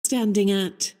standing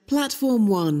at Platform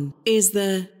 1 is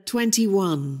the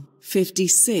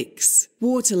 2156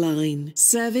 Waterline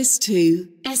service to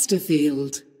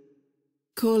Esterfield.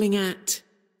 Calling at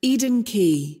Eden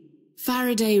Quay,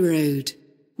 Faraday Road,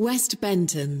 West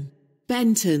Benton,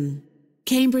 Benton,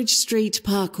 Cambridge Street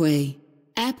Parkway,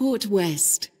 Airport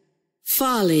West,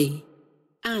 Farley,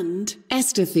 and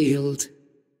Esterfield.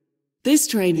 This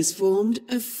train is formed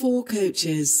of 4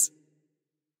 coaches.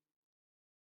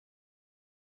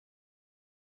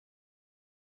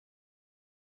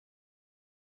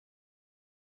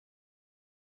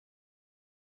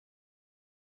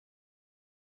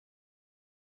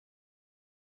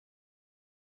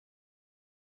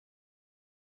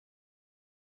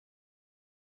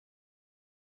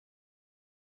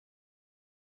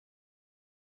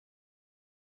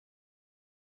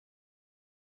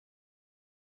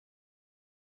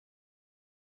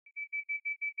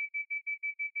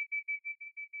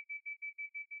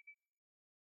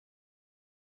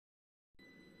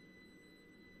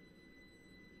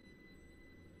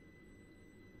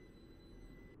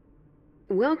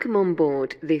 Welcome on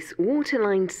board this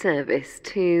Waterline service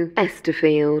to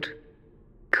Esterfield.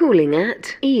 Calling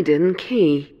at Eden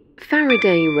Quay,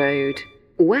 Faraday Road,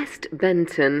 West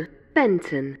Benton,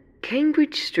 Benton,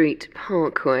 Cambridge Street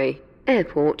Parkway,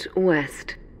 Airport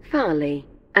West, Farley,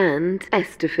 and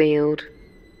Esterfield.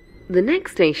 The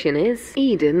next station is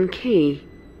Eden Quay.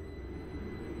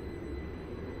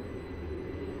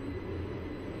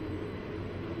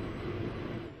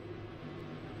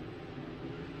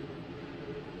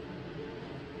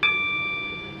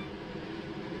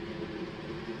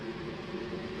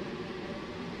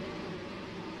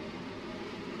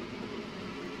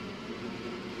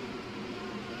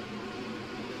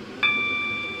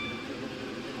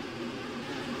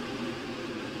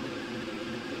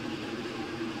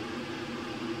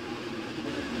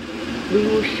 We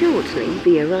will shortly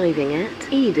be arriving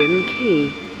at Eden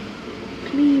Quay.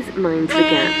 Please mind the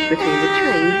gap between the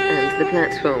train and the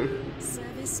platform.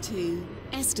 Service to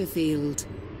Esterfield.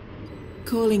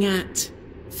 Calling at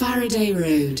Faraday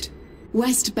Road,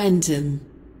 West Benton,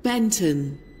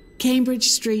 Benton, Cambridge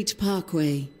Street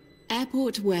Parkway,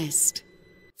 Airport West,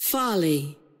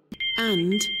 Farley,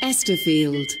 and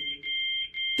Esterfield.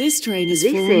 This train is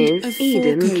formed of 4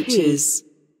 coaches.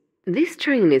 This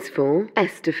train is for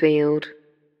Esterfield.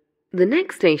 The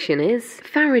next station is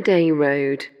Faraday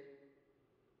Road.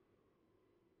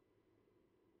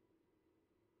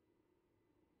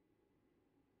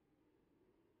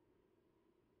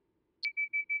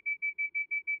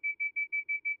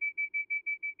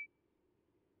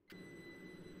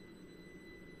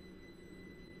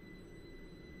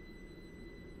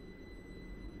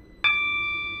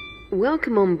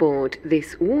 Welcome on board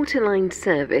this Waterline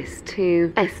service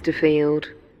to Esterfield.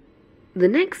 The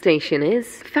next station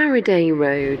is Faraday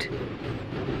Road.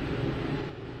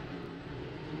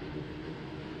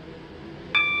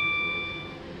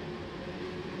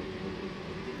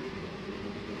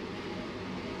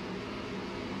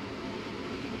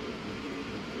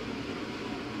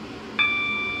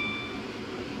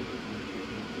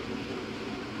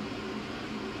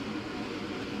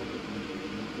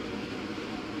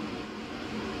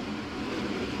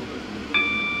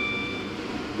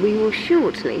 We will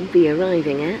shortly be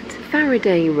arriving at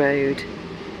Faraday Road.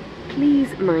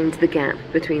 Please mind the gap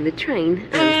between the train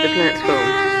and the platform.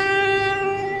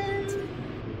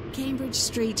 Cambridge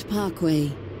Street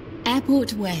Parkway,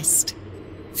 Airport West,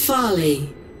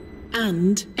 Farley,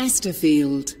 and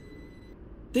Esterfield.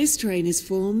 This train is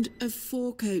formed of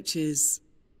 4 coaches.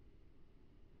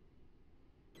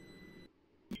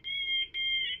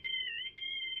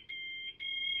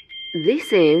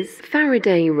 This is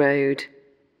Faraday Road.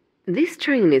 This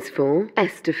train is for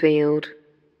Esterfield.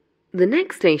 The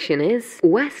next station is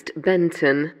West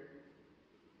Benton.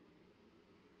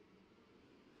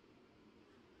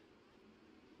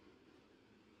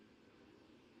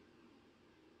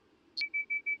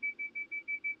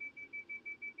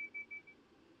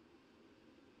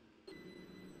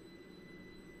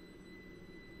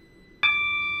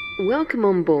 Welcome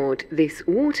on board this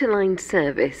Waterline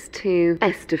service to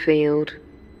Esterfield.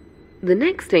 The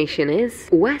next station is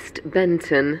West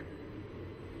Benton.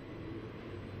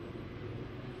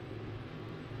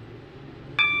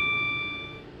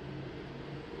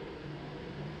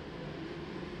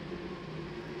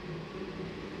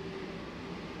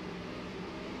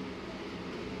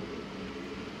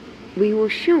 We will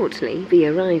shortly be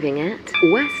arriving at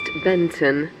West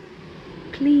Benton.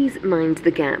 Please mind the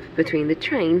gap between the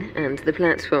train and the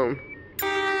platform.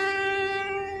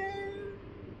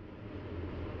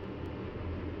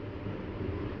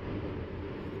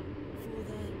 For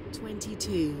the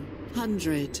 22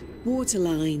 200.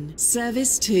 Waterline.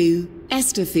 Service to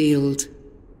Esterfield.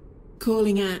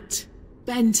 Calling at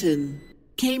Benton,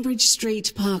 Cambridge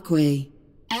Street Parkway,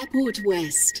 Airport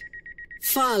West,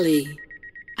 Farley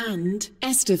and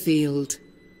Esterfield.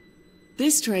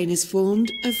 This train is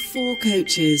formed of 4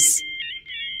 coaches.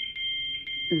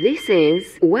 This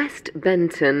is West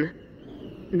Benton.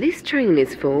 This train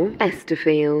is for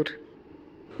Esterfield.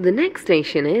 The next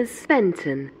station is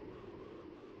Benton.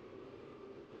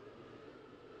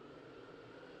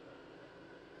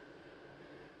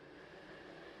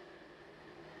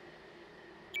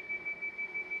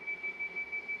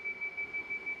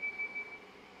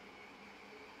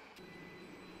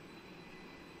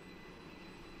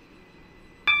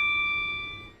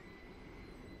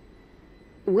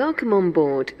 Welcome on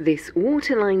board this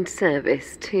Waterline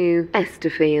service to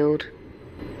Esterfield.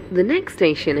 The next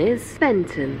station is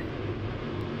Benton.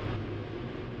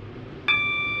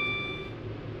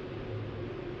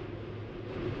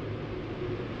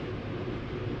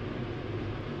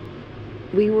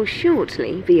 We will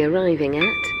shortly be arriving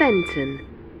at Benton.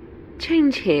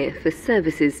 Change here for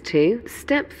services to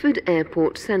Stepford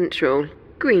Airport Central,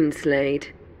 Greenslade,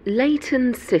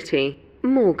 Leighton City,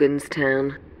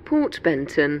 Morganstown, Port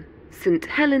Benton, St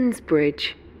Helens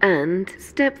Bridge and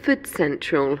Stepford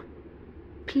Central.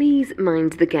 Please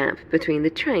mind the gap between the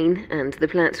train and the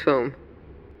platform.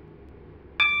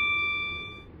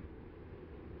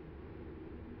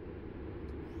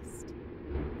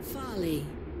 Farley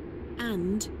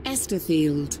and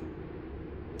Esterfield.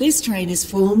 This train is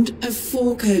formed of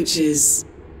 4 coaches.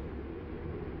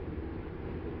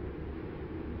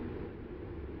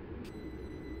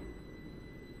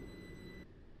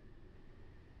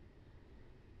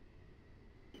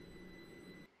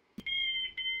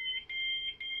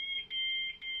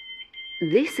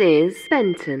 This is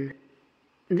Benton.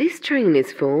 This train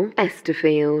is for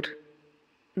Esterfield.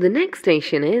 The next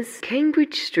station is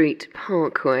Cambridge Street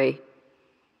Parkway.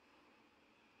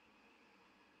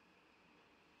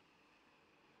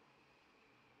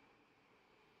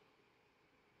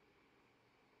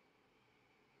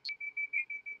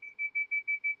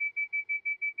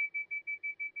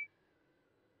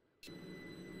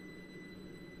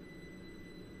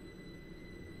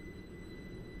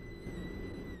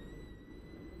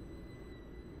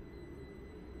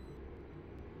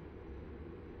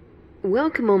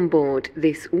 Welcome on board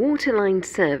this Waterline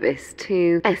service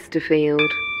to Esterfield.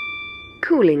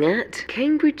 Calling at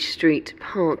Cambridge Street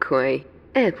Parkway,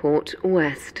 Airport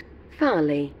West,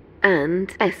 Farley and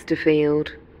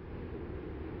Esterfield.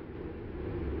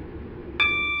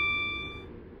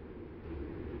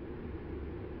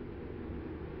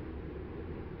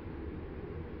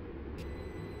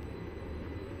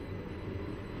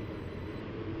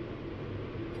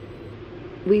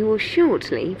 We will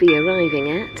shortly be arriving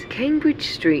at Cambridge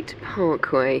Street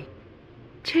Parkway.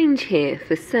 Change here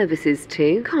for services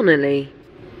to Connolly.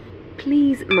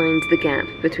 Please mind the gap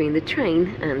between the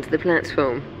train and the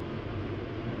platform.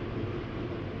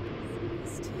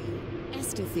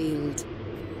 Esterfield.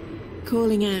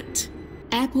 Calling at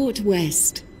Airport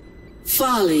West,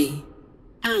 Farley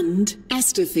and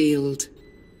Esterfield.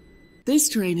 This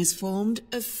train is formed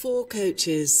of 4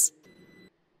 coaches.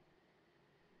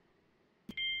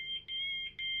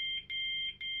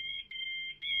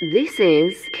 This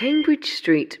is Cambridge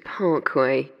Street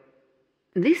Parkway.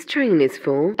 This train is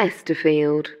for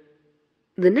Esterfield.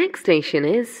 The next station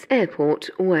is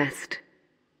Airport West.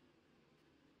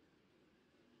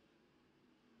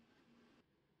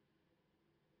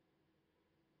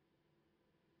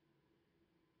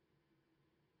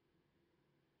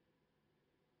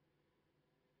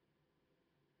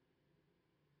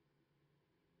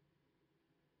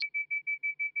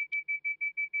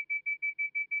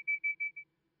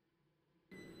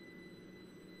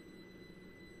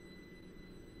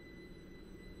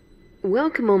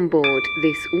 Welcome on board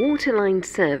this Waterline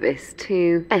service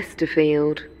to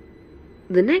Esterfield.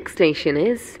 The next station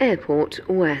is Airport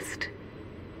West.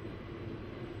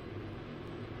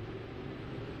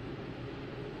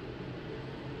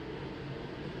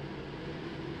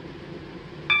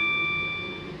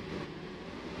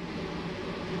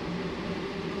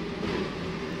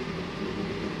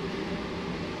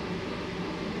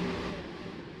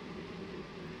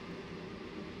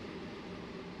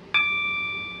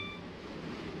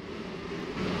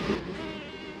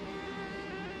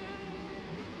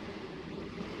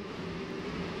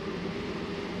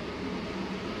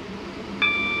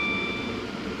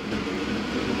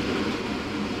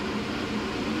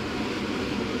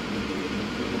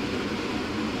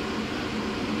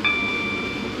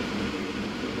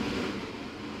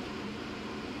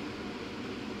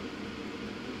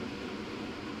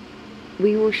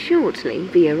 We will shortly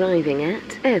be arriving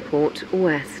at Airport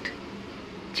West.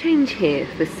 Change here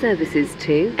for services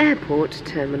to Airport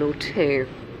Terminal 2.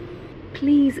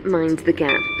 Please mind the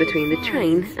gap between the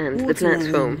train and the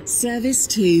platform. Service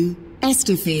to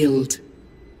Esterfield.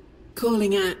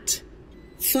 Calling at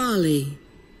Farley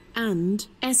and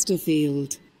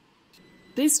Esterfield.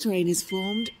 This train is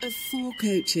formed of 4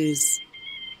 coaches.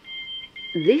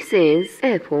 This is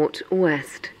Airport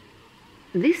West.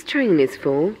 This train is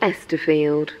for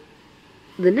Esterfield.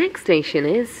 The next station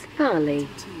is Farley.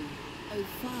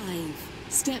 205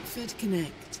 Stepford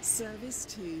Connect. Service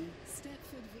to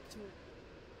Stepford Victoria.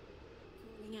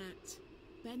 Calling at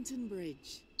Benton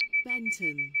Bridge,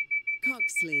 Benton,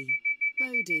 Coxley,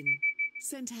 Bowden,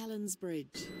 St Helens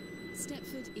Bridge,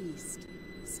 Stepford East,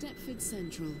 Stepford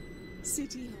Central,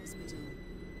 City Hospital.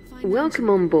 Welcome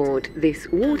on board this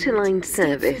Waterline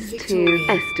service to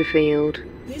Esterfield.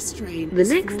 The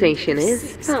next station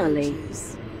is Farley.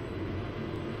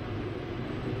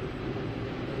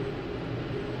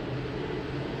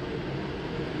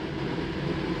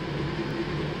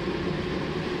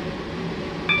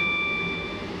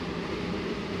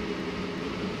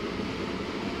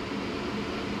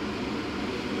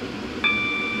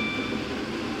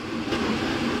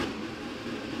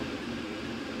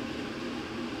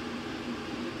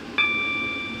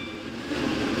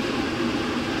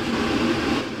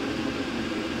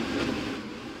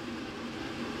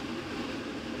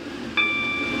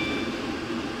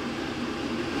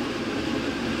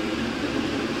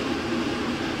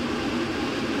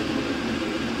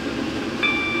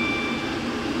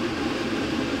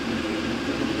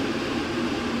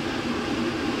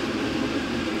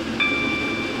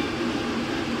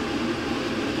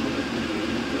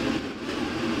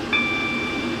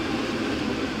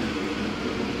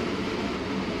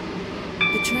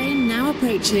 The train now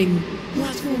approaching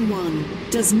Platform 1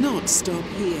 does not stop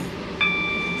here.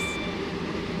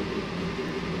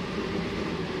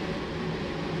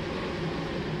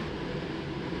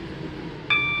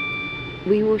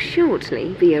 We will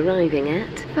shortly be arriving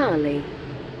at Farley.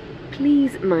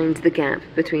 Please mind the gap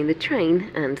between the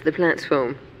train and the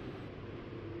platform.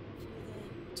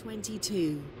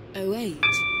 2208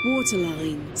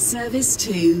 Waterline service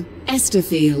to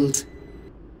Esterfield.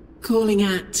 Calling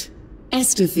at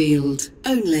Esterfield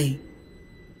only.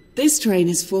 This train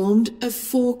is formed of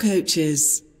 4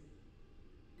 coaches.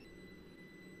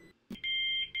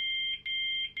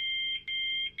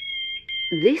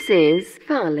 This is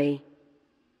Farley.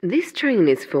 This train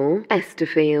is for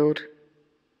Esterfield.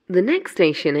 The next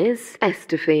station is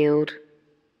Esterfield.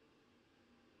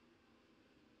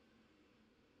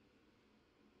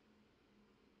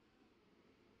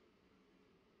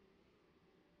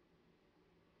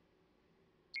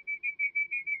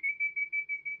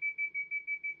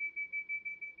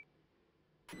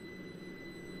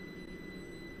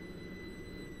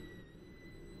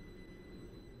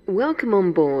 Welcome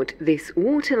on board this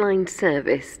Waterline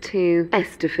service to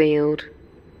Esterfield.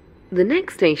 The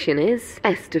next station is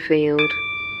Esterfield.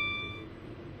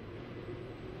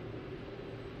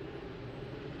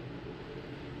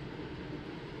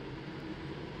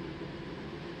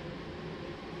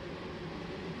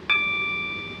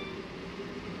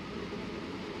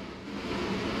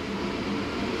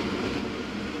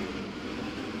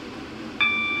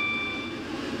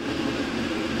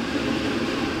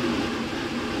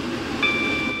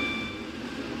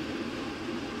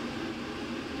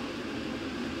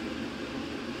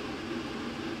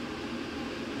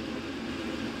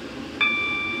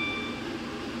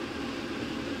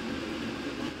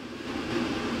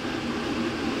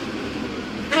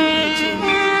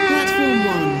 Platform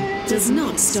 1 does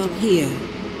not stop here.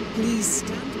 Please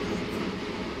stand back.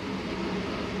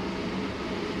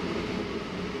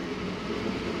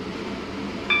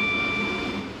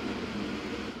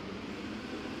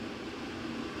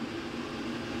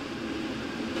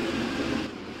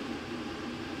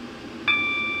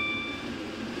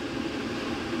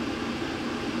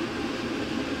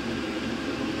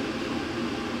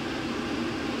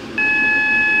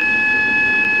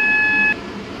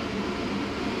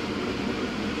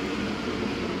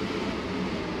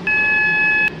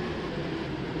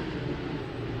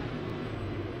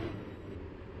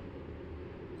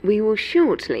 We will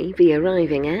shortly be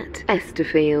arriving at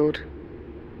Esterfield.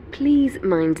 Please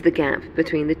mind the gap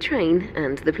between the train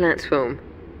and the platform.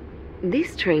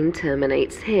 This train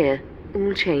terminates here.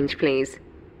 All change, please.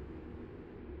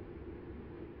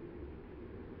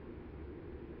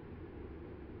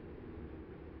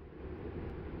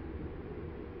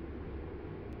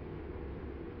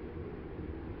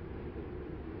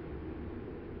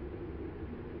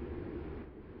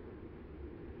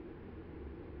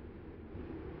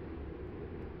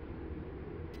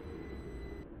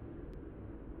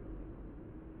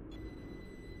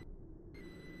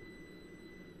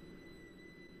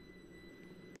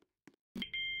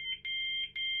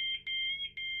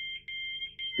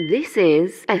 This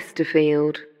is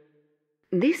Esterfield.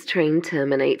 This train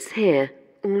terminates here.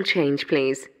 All change,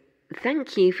 please.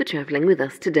 Thank you for travelling with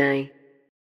us today.